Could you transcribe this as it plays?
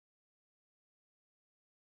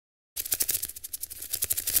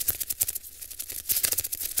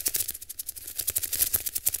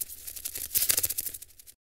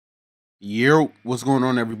Yo, what's going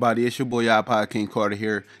on, everybody? It's your boy iPodKingCarter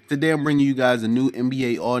here. Today I'm bringing you guys a new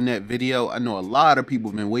NBA All-Net video. I know a lot of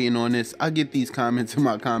people have been waiting on this. I get these comments in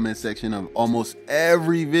my comment section of almost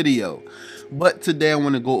every video. But today I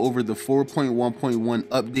want to go over the 4.1.1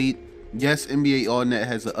 update. Yes, NBA All-Net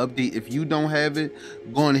has an update. If you don't have it,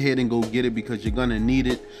 go on ahead and go get it because you're gonna need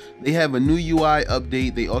it. They have a new UI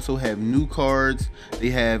update. They also have new cards. They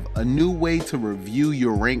have a new way to review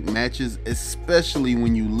your ranked matches, especially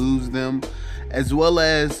when you lose them, as well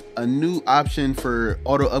as a new option for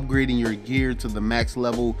auto upgrading your gear to the max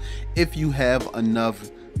level if you have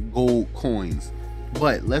enough gold coins.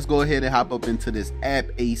 But let's go ahead and hop up into this app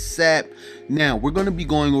ASAP. Now we're going to be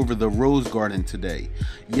going over the Rose Garden today.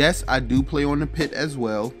 Yes, I do play on the pit as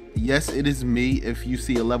well. Yes, it is me. If you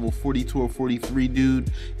see a level 42 or 43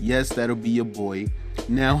 dude, yes, that'll be your boy.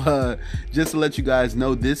 Now just to let you guys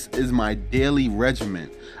know, this is my daily regimen.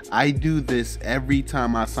 I do this every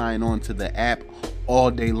time I sign on to the app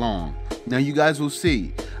all day long. Now you guys will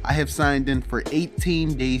see I have signed in for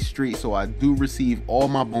 18 days straight, so I do receive all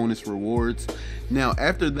my bonus rewards. Now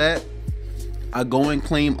after that, I go and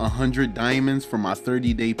claim 100 diamonds for my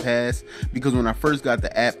 30-day pass, because when I first got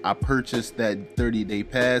the app I purchased that 30-day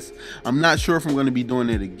pass. I'm not sure if I'm going to be doing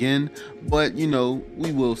it again, but you know,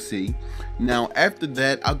 we will see. Now after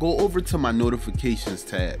that, I go over to my notifications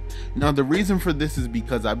tab. Now the reason for this is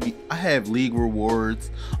because I have league rewards,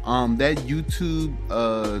 that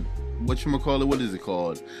YouTube what is it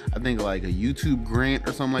called? I think like a YouTube grant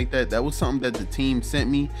or something like that. That was something that the team sent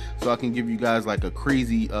me, so I can give you guys like a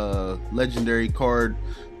crazy legendary card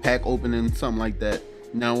pack opening, something like that.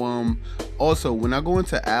 Now also when I go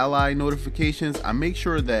into ally notifications, I make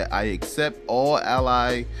sure that I accept all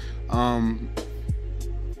ally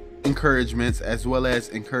encouragements as well as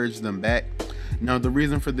encourage them back. Now the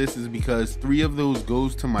reason for this is because 3 of those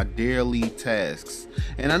goes to my daily tasks,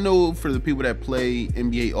 and I know for the people that play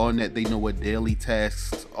NBA All-Net, they know what daily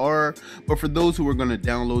tasks are, but for those who are going to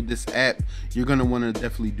download this app, you're going to want to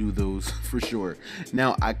definitely do those for sure.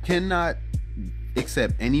 Now I cannot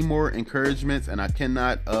accept any more encouragements, and I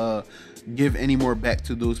cannot give any more back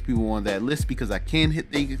to those people on that list because I can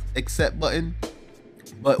hit the accept button.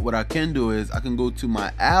 But what I can do is I can go to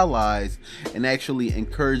my allies and actually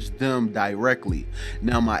encourage them directly.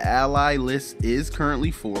 Now my ally list is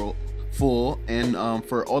currently full, and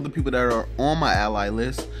for all the people that are on my ally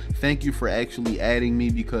list, thank you for actually adding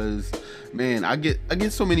me, because man, I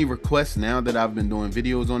get so many requests now that I've been doing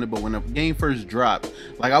videos on it. But when the game first dropped,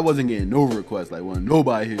 like I wasn't getting no requests, like when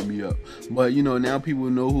nobody hit me up. But you know, now people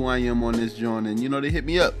know who I am on this joint, and you know, they hit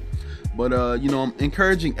me up. But you know, I'm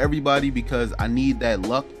encouraging everybody because I need that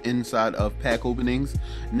luck inside of pack openings.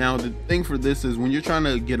 Now the thing for this is when you're trying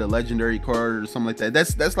to get a legendary card or something like that,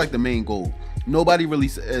 that's like the main goal. Nobody really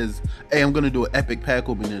says, hey, I'm gonna do an epic pack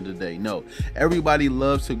opening today. No, everybody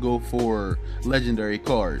loves to go for legendary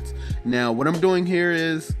cards. Now what I'm doing here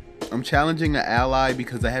is I'm challenging an ally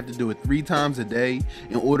because I have to do it 3 times a day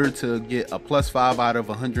in order to get a +5 out of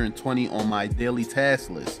 120 on my daily task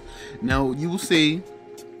list. Now you will see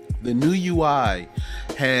the new UI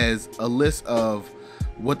has a list of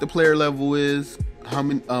what the player level is, how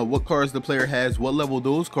many what cards the player has, what level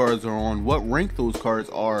those cards are on, what rank those cards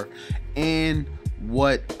are, and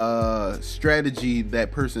what strategy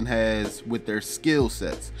that person has with their skill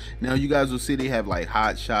sets. Now you guys will see they have like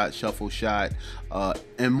hot shot, shuffle shot,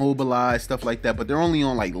 immobilize, stuff like that, but they're only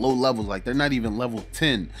on like low levels, like they're not even level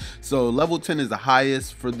 10. So level 10 is the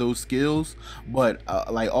highest for those skills, but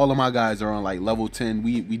like all of my guys are on like level 10.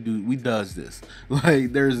 We does this,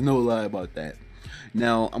 like there's no lie about that.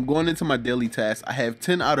 Now I'm going into my daily tasks. I have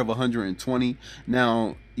 10 out of 120.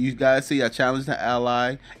 Now you guys see I challenged the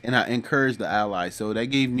ally and I encouraged the ally, so that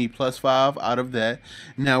gave me +5 out of that.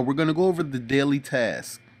 Now we're gonna go over the daily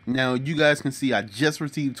tasks. Now you guys can see I just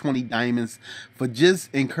received 20 diamonds for just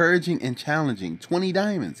encouraging and challenging. 20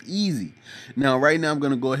 diamonds, easy. Now right now I'm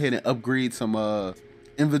gonna go ahead and upgrade some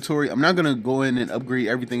inventory. I'm not gonna go in and upgrade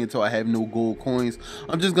everything until I have no gold coins.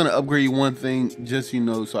 I'm just gonna upgrade one thing, just, you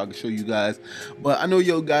know, so I can show you guys. But I know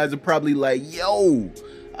yo guys are probably like, yo,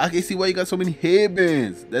 I can see why you got so many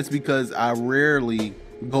headbands. That's because I rarely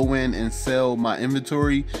go in and sell my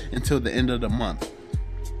inventory until the end of the month.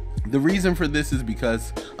 The reason for this is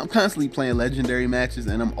because I'm constantly playing legendary matches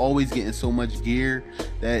and I'm always getting so much gear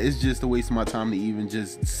that it's just a waste of my time to even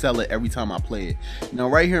just sell it every time I play it. Now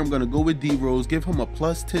right here I'm going to go with D-Rose, give him a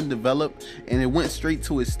 +10 develop, and it went straight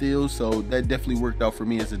to his steals, so that definitely worked out for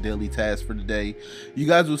me as a daily task for the day. You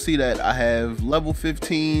guys will see that I have level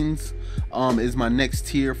 15s is my next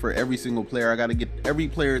tier for every single player. I got to get every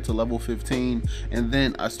player to level 15 and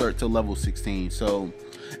then I start to level 16. So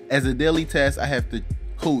as a daily task I have to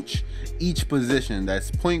coach each position.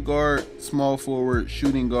 That's point guard, small forward,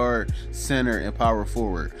 shooting guard, center, and power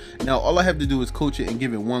forward. Now all I have to do is coach it and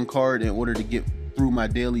give it one card in order to get through my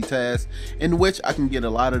daily tasks, in which I can get a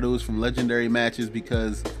lot of those from legendary matches,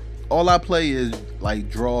 because all I play is like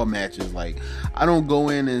draw matches. Like I don't go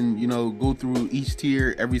in and go through each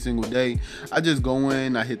tier every single day. I just go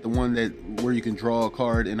in, I hit the one that where you can draw a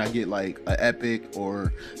card, and I get like an epic,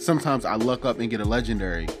 or sometimes I luck up and get a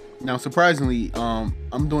legendary. Now surprisingly,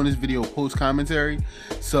 I'm doing this video post commentary,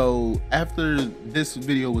 so after this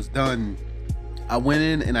video was done, I went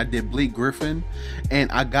in and I did Blake Griffin,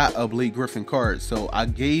 and I got a Blake Griffin card. So I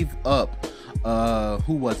gave up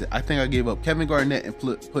who was it? I think I gave up Kevin Garnett and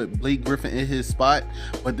put Blake Griffin in his spot,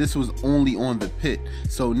 but this was only on the pit.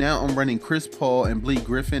 So now I'm running Chris Paul and Blake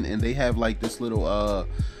Griffin, and they have like this little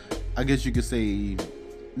I guess you could say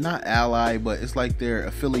not ally, but it's like their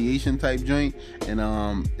affiliation type joint, and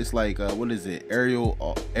it's like what is it,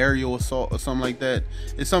 aerial assault or something like that.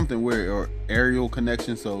 It's something weird, or aerial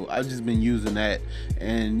connection. So I've just been using that,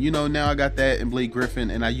 and now I got that in Blake Griffin,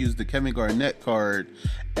 and I used the Kevin Garnett card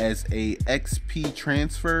as a XP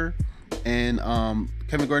transfer, and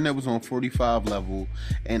Kevin Garnett was on 45 level,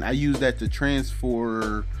 and I used that to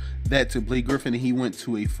transfer that to Blake Griffin, and he went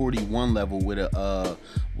to a 41 level with a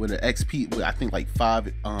XP, with I think like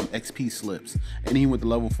 5 XP slips, and he went to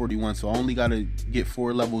level 41. So I only got to get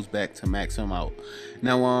 4 levels back to max him out.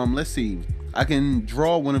 Now let's see, I can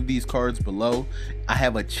draw one of these cards below. I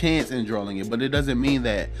have a chance in drawing it, but it doesn't mean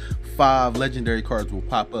that 5 legendary cards will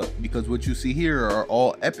pop up, because what you see here are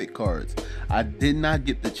all epic cards. I did not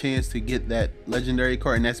get the chance to get that legendary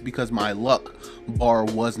card, and that's because my luck bar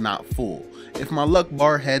was not full. If my luck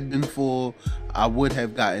bar had been full, I would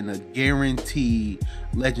have gotten a guaranteed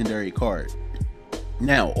legendary card.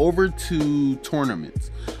 Now over to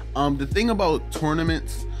tournaments. The thing about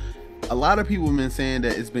tournaments, a lot of people have been saying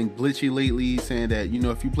that it's been glitchy lately, saying that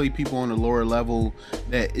if you play people on a lower level,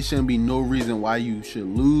 that it shouldn't be no reason why you should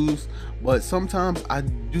lose. But sometimes I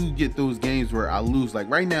do get those games where I lose. Like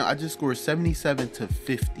right now I just scored 77 to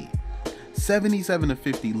 50.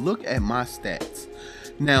 Look at my stats.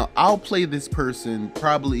 Now I'll play this person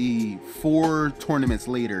probably 4 tournaments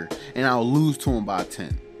later, and I'll lose to him by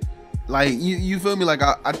 10. Like you feel me? Like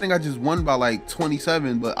I think I just won by like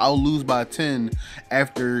 27, but I'll lose by 10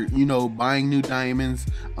 after buying new diamonds,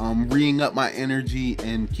 re-ing up my energy,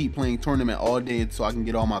 and keep playing tournament all day so I can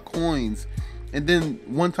get all my coins. And then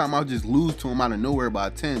one time I'll just lose to him out of nowhere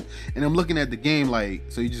by 10, and I'm looking at the game like,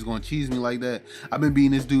 so you just gonna cheese me like that? I've been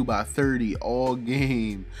beating this dude by 30 all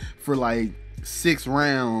game for like 6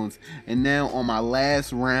 rounds, and now on my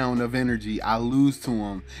last round of energy I lose to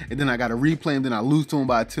him, and then I gotta replay him, then I lose to him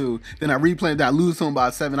by 2, then I replay him, then I lose to him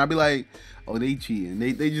by 7. I'll be like, oh, they cheating,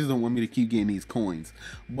 they just don't want me to keep getting these coins.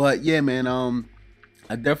 But yeah, man,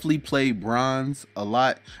 I definitely play bronze a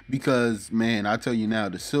lot, because man, I tell you now,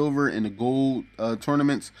 the silver and the gold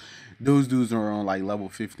tournaments, those dudes are on like level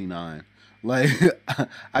 59. Like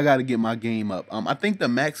I gotta get my game up. I think the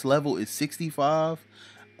max level is 65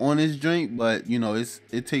 on this joint, but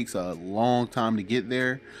it takes a long time to get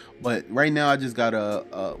there. But right now I just got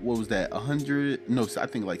what was that, 100, no, I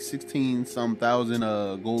think like 16 some thousand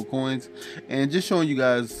gold coins, and just showing you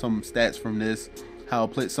guys some stats from this,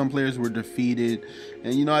 how some players were defeated.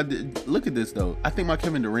 And I did, look at this though, I think my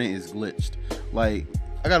Kevin Durant is glitched. Like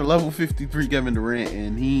I got a level 53 Kevin Durant,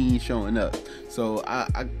 and he ain't showing up. So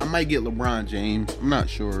I might get LeBron James, I'm not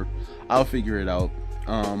sure, I'll figure it out.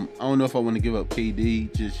 I don't know if I want to give up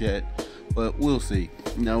KD just yet, but we'll see.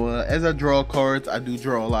 As I draw cards, I do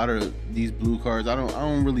draw a lot of these blue cards. I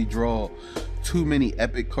don't really draw too many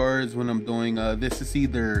epic cards when I'm doing this. Is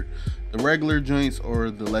either the regular joints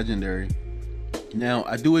or the legendary. Now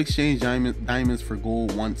I do exchange diamonds for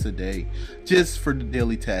gold once a day, just for the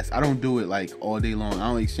daily task. I don't do it like all day long. I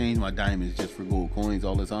don't exchange my diamonds just for gold coins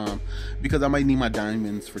all the time, because I might need my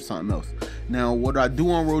diamonds for something else. Now what I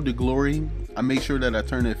do on Road to Glory, I make sure that I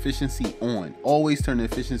turn the efficiency on. Always turn the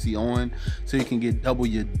efficiency on, so you can get double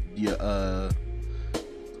your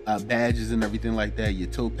badges and everything like that, your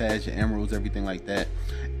topaz, your emeralds, everything like that.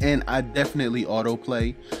 And I definitely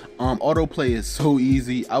autoplay. Autoplay is so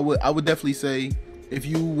easy. I would definitely say, if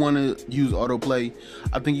you want to use autoplay,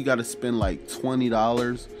 I think you got to spend like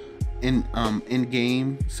 $20 in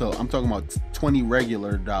game. So I'm talking about 20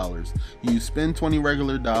 regular dollars. You spend 20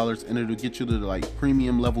 regular dollars, and it'll get you to like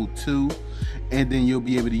premium level 2, and then you'll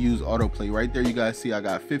be able to use autoplay. Right there you guys see I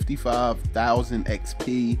got 55,000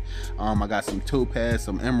 XP. I got some topaz,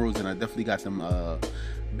 some emeralds, and I definitely got them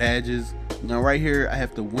badges. Now right here I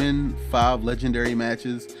have to win 5 legendary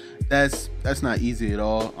matches. That's not easy at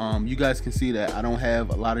all. You guys can see that I don't have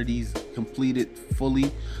a lot of these complete it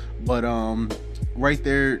fully, but right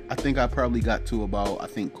there, I think I probably got to about, I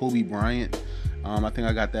think, Kobe Bryant. I think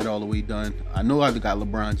I got that all the way done. I know I got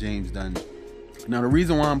LeBron James done. Now, the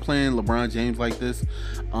reason why I'm playing LeBron James like this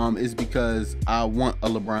is because I want a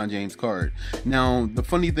LeBron James card. Now, the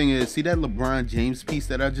funny thing is, see that LeBron James piece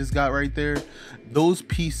that I just got right there? Those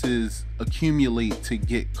pieces accumulate to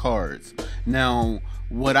get cards. Now,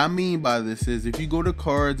 what I mean by this is, if you go to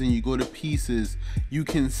cards and you go to pieces, you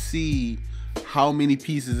can see how many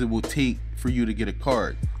pieces it will take for you to get a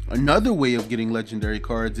card. Another way of getting legendary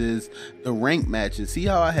cards is the rank matches. See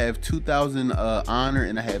how I have 2,000 honor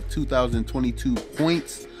and I have 2,022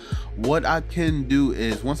 points? What I can do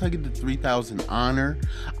is, once I get to 3,000 honor,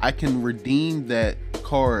 I can redeem that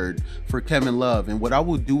card for Kevin Love. And what I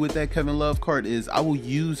will do with that Kevin Love card is I will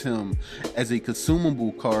use him as a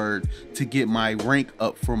consumable card to get my rank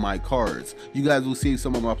up for my cards. You guys will see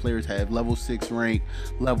some of my players have level 6 rank,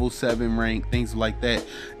 level 7 rank, things like that.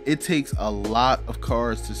 It takes a lot of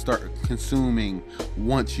cards to start consuming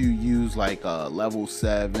once you use like a level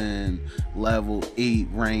 7, level 8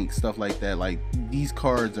 rank, stuff like that. Like, these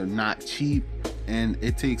cards are not cheap and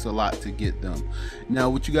it takes a lot to get them. Now,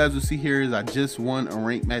 what you guys will see here is I just won a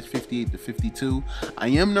rank match 58 to 52. I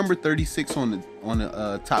am number 36 on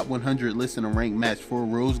the top 100 list in a rank match for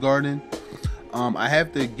Rose Garden. I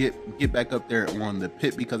have to get back up there on the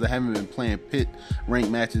pit because I haven't been playing pit rank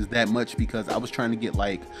matches that much, because I was trying to get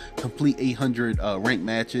like complete 800 rank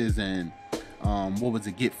matches and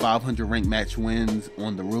get 500 rank match wins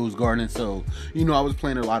on the Rose Garden. So, you know, I was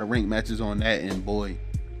playing a lot of rank matches on that, and boy,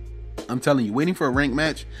 I'm telling you, waiting for a rank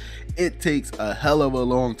match, it takes a hell of a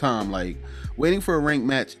long time. Like, waiting for a rank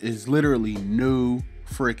match is literally no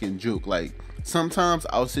freaking joke. Like, sometimes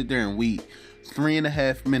I'll sit there and wait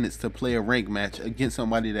 3.5 minutes to play a rank match against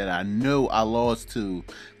somebody that I know I lost to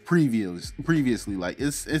previously. Like,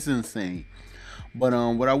 it's insane. But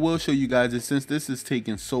what I will show you guys is, since this is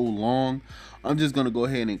taking so long, I'm just gonna go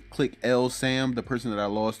ahead and click L Sam, the person that I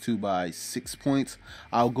lost to by 6 points.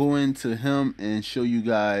 I'll go into him and show you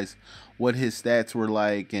guys what his stats were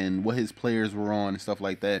like and what his players were on and stuff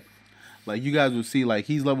like that. Like, you guys will see, like,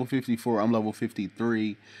 he's level 54, I'm level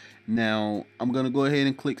 53. Now, I'm gonna go ahead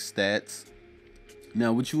and click stats.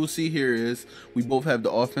 Now, what you will see here is we both have the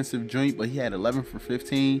offensive joint, but he had 11 for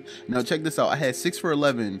 15. Now, check this out. I had 6 for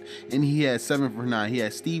 11, and he had 7 for 9. He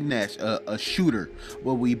had Steve Nash, a shooter,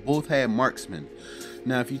 but we both had marksman.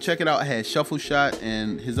 Now, if you check it out, I had shuffle shot,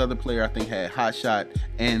 and his other player, I think, had hot shot,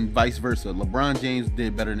 and vice versa. LeBron James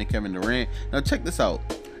did better than Kevin Durant. Now, check this out.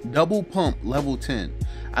 Double pump, level 10.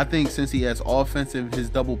 I think since he has offensive, his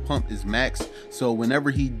double pump is max. So whenever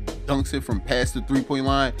he dunks it from past the 3-point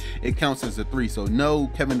line, it counts as a 3. So no,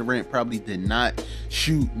 Kevin Durant probably did not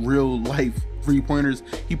shoot real life 3-pointers.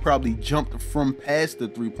 He probably jumped from past the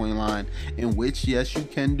 3-point line, in which, yes, you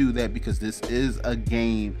can do that because this is a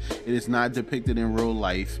game. It is not depicted in real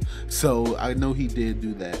life. So I know he did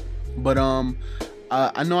do that. But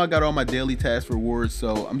I know I got all my daily task rewards,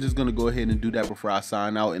 so I'm just going to go ahead and do that before I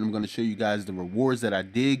sign out, and I'm going to show you guys the rewards that I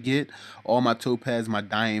did get, all my topaz, my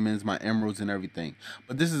diamonds, my emeralds, and everything.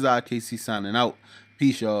 But this is IKC signing out.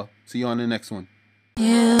 Peace, y'all. See you on the next one.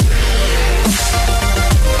 Yeah.